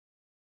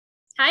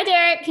Hi,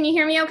 Derek. Can you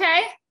hear me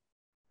okay?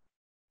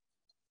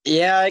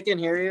 Yeah, I can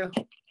hear you.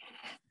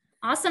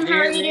 Awesome. How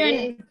are you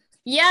doing?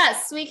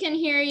 Yes, we can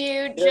hear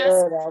you Good. just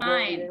How about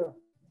fine. you?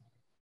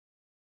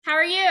 How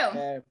are you?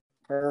 Okay,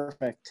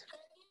 perfect.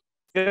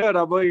 Good.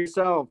 How about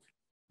yourself?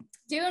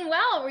 Doing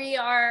well. We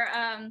are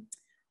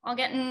all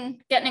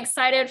getting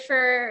excited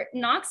for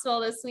Knoxville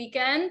this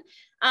weekend.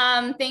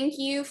 Thank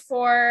you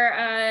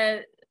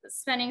for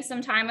spending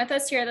some time with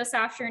us here this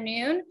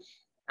afternoon.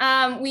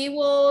 We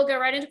will go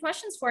right into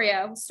questions for you.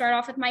 We'll start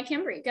off with Mike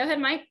Hembry. Go ahead,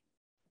 Mike. I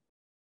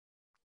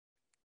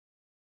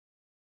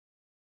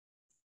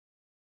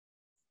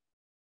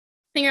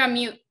think you're on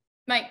mute,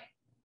 Mike.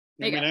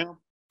 There you go. Now?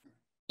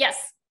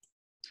 Yes.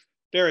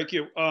 Derek,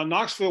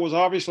 Knoxville was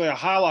obviously a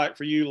highlight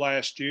for you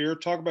last year.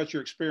 Talk about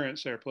your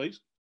experience there, please.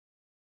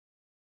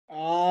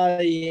 Yeah,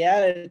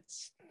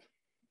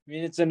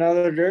 it's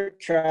another dirt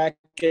track.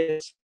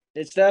 It's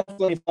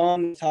definitely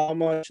fun how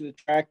much the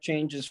track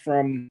changes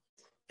from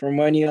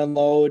when you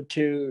unload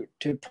to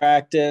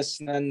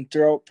practice, and then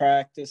throughout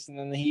practice, and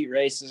then the heat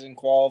races and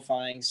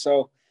qualifying.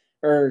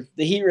 Or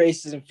the heat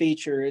races and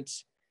feature.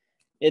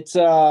 It's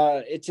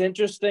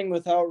interesting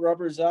with how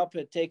rubber's up.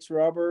 It takes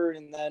rubber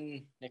and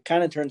then it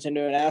kind of turns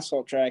into an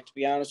asphalt track, to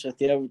be honest with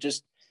you.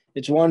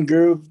 It's one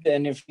groove,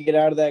 and if you get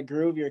out of that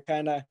groove, you're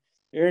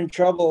in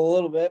trouble a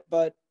little bit.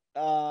 But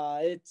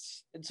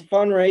it's a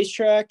fun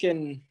racetrack,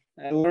 and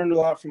I learned a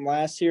lot from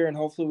last year, and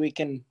hopefully we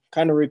can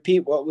kind of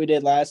repeat what we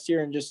did last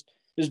year and just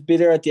be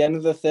there at the end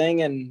of the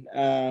thing, and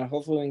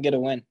hopefully we can get a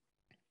win.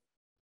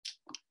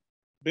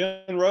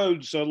 Ben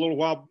Rhodes, a little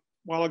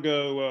while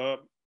ago,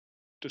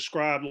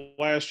 described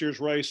last year's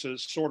race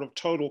as sort of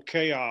total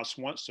chaos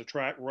once the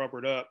track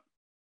rubbered up.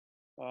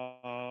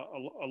 A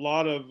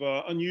lot of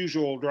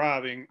unusual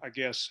driving, I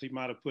guess he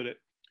might have put it.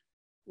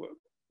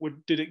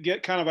 Did it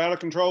get kind of out of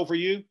control for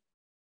you?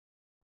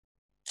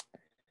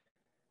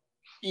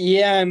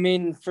 Yeah,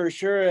 for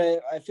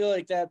sure. I feel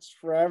like that's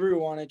for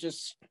everyone.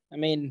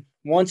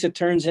 Once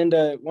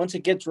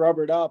it gets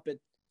rubbered up, it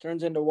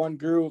turns into one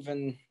groove,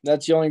 and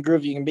that's the only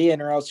groove you can be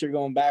in, or else you're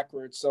going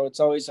backwards. So it's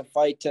always a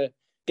fight to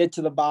get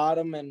to the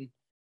bottom, and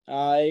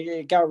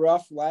it got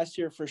rough last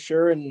year for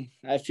sure, and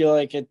I feel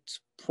like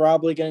it's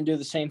probably going to do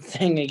the same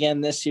thing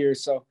again this year.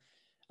 So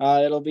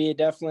it'll be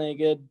definitely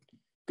a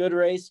good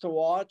race to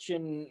watch,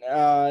 and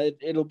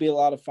it'll be a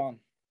lot of fun.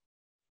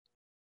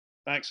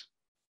 Thanks.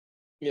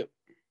 Yep.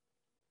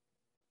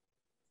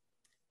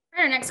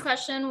 Our next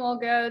question will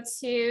go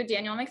to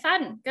Daniel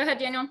McFadden. Go ahead,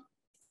 Daniel.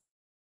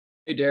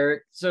 Hey,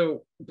 Derek.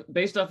 So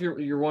based off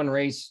your one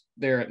race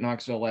there at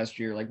Knoxville last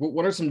year, like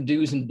what are some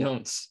do's and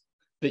don'ts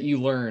that you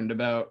learned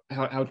about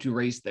how to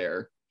race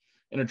there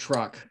in a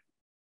truck?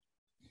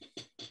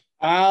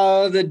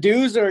 The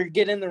do's are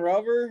get in the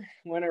rubber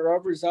when it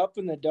rubbers up,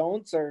 and the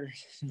don'ts are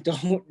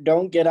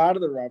don't get out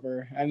of the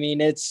rubber.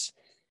 It's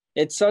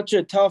such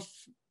a tough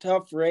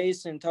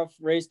race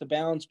to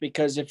balance,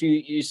 because if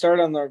you start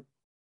on the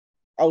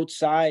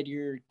outside,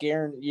 you're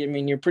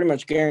pretty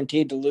much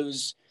guaranteed to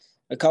lose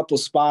a couple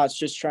spots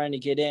just trying to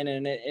get in,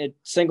 and it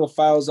single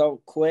files out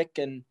quick,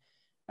 and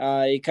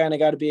you kind of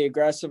got to be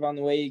aggressive on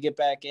the way you get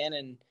back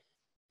in.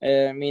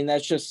 And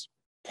that's just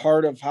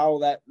part of how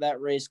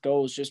that race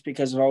goes, just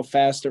because of how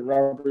fast it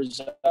rubbers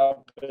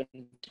up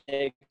and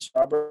takes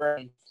rubber.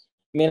 And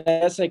I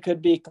guess I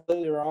could be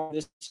completely wrong.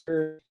 This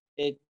year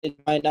it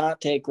might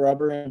not take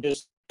rubber and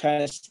just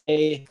kind of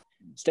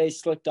stay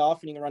slicked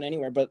off, and you can run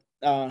anywhere. But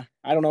I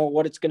don't know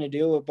what it's going to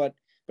do, but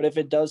if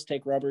it does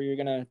take rubber, you're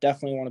going to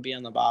definitely want to be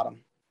on the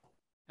bottom.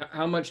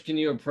 How much can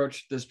you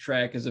approach this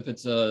track as if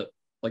it's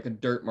like a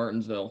dirt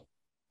Martinsville?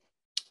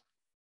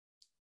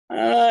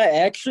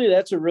 Actually,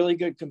 that's a really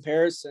good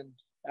comparison.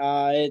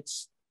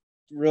 It's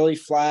really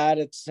flat.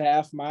 It's a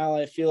half mile.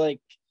 I feel like,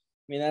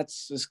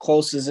 that's as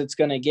close as it's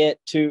going to get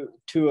to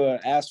a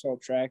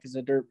asphalt track as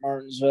a dirt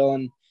Martinsville.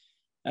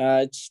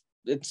 And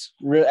it's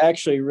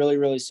actually really,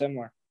 really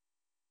similar.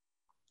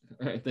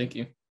 All right. Thank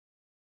you.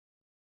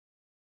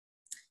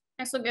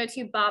 Next we'll go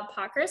to Bob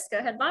Pockris. Go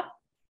ahead, Bob.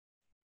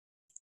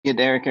 Yeah,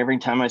 Derek, every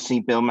time I see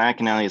Bill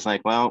McAnally, it's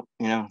like, well,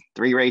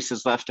 3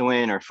 races left to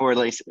win or 4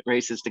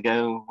 races to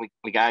go.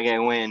 We got to get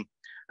a win.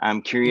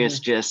 I'm curious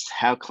just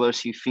how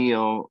close you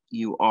feel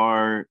you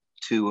are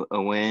to a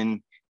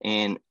win.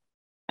 And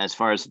as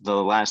far as the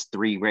last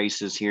 3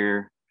 races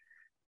here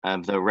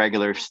of the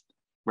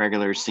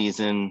regular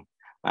season,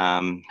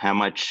 how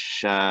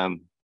much,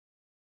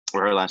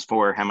 or last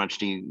 4, how much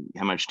do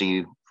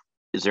you,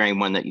 is there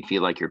anyone that you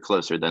feel like you're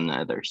closer than the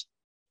others?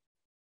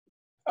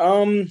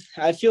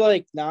 I feel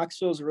like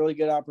Knoxville is a really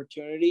good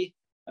opportunity.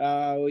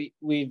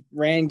 We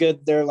ran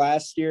good there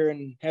last year,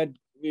 and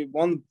we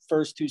won the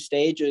first 2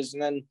 stages,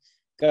 and then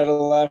got a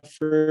left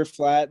rear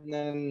flat, and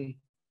then,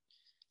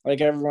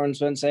 like everyone's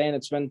been saying,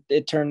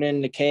 it turned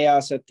into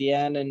chaos at the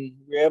end, and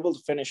we were able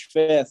to finish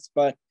 5th.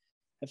 But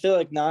I feel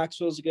like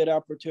Knoxville's a good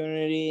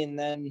opportunity, and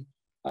then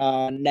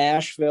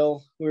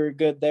Nashville, we were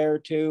good there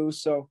too.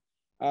 So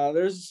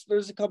there's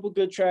a couple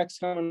good tracks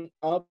coming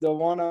up. The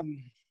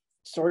one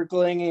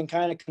circling and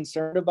kind of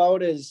concerned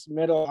about is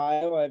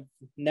Mid-Ohio. I've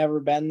never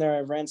been there.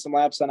 I've ran some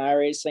laps on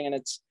iRacing, and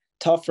it's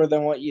tougher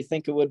than what you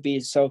think it would be.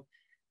 So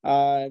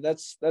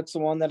that's the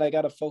one that I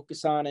got to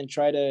focus on and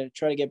try to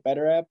get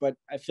better at. But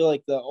I feel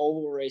like the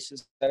oval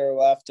races that are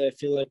left, I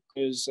feel like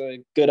is a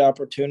good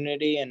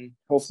opportunity, and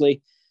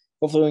hopefully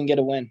we can get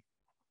a win.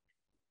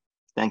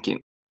 Thank you.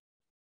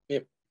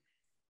 Yep.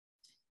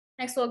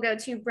 Next, we'll go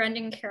to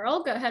Brendan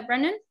Carroll. Go ahead,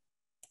 Brendan.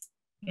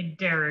 Hey,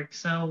 Derek.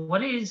 So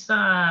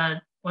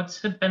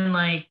what's it been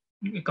like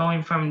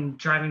going from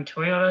driving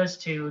Toyotas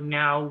to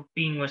now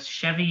being with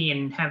Chevy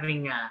and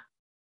having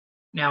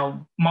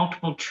now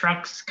multiple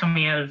trucks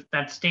coming out of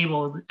that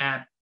stable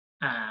at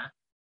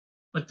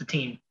with the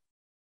team?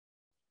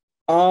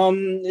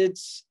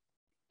 It's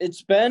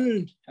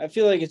been, I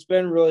feel like it's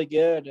been really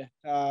good.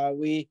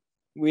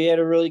 We had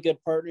a really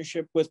good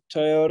partnership with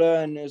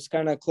Toyota, and it was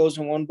kind of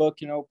closing one book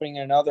and opening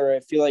another. I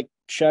feel like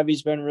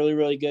Chevy's been really,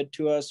 really good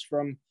to us,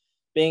 from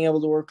being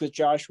able to work with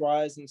Josh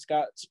Wise and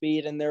Scott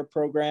Speed in their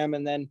program,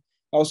 and then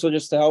also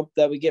just the help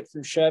that we get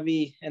from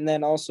Chevy, and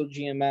then also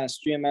GMS.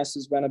 GMS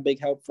has been a big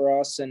help for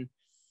us, and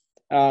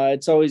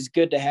it's always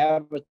good to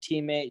have a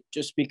teammate,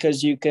 just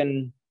because you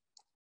can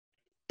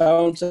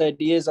bounce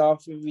ideas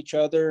off of each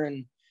other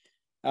and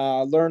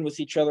learn with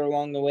each other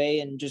along the way,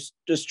 and just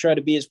try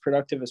to be as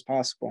productive as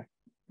possible.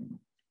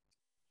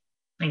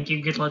 Thank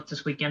you. Good luck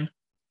this weekend.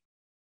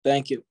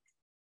 Thank you.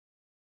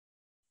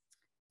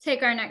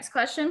 Take our next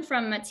question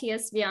from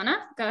Matias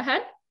Viana. Go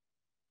ahead.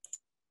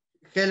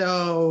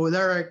 Hello,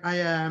 Derek. I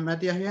am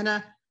Matias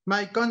Viana.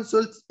 My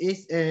consult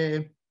is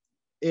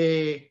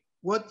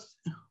what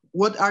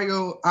are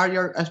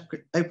your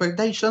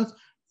expectations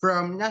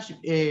from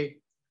Knoxville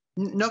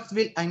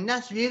and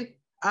Nashville,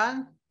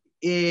 and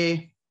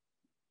is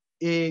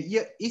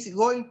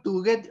going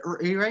to get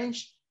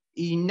arranged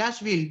in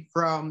Nashville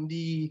from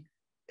the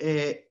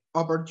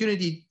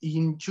opportunity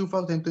in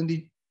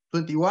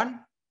 2021?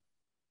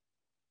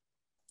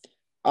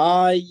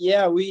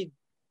 Yeah, we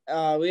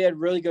had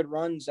really good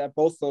runs at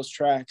both those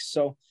tracks.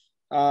 So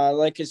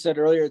like I said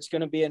earlier, it's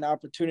going to be an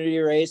opportunity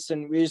race,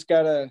 and we just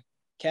got to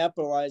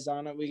capitalize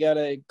on it. We got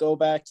to go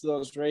back to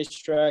those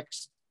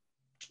racetracks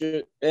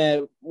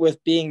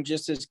with being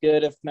just as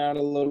good, if not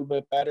a little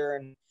bit better.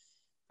 And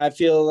I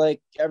feel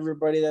like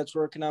everybody that's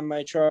working on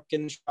my truck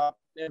in the shop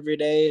every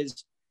day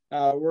is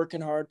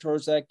working hard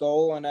towards that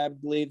goal. And I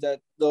believe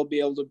that they'll be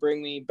able to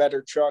bring me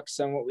better trucks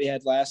than what we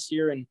had last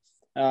year. And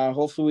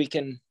hopefully we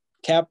can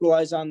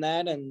capitalize on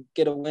that and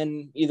get a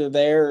win either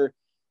there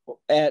or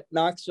at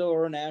Knoxville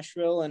or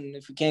Nashville. And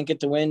if we can't get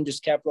the win,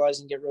 just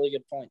capitalize and get really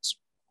good points.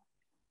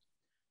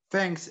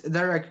 Thanks,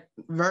 Derek.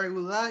 Very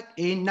good luck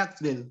in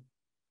Knoxville.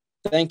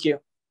 Thank you.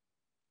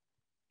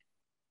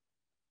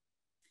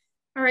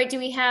 All right, do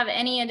we have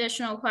any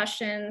additional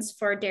questions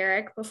for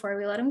Derek before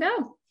we let him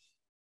go?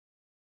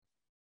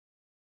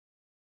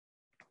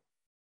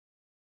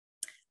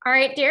 All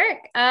right,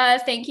 Derek,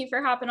 thank you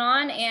for hopping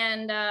on,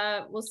 and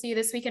we'll see you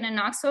this weekend in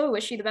Knoxville.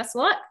 Wish you the best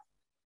of luck.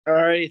 All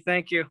righty,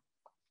 thank you.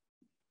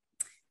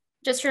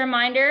 Just a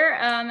reminder,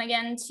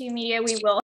 again, to media, we will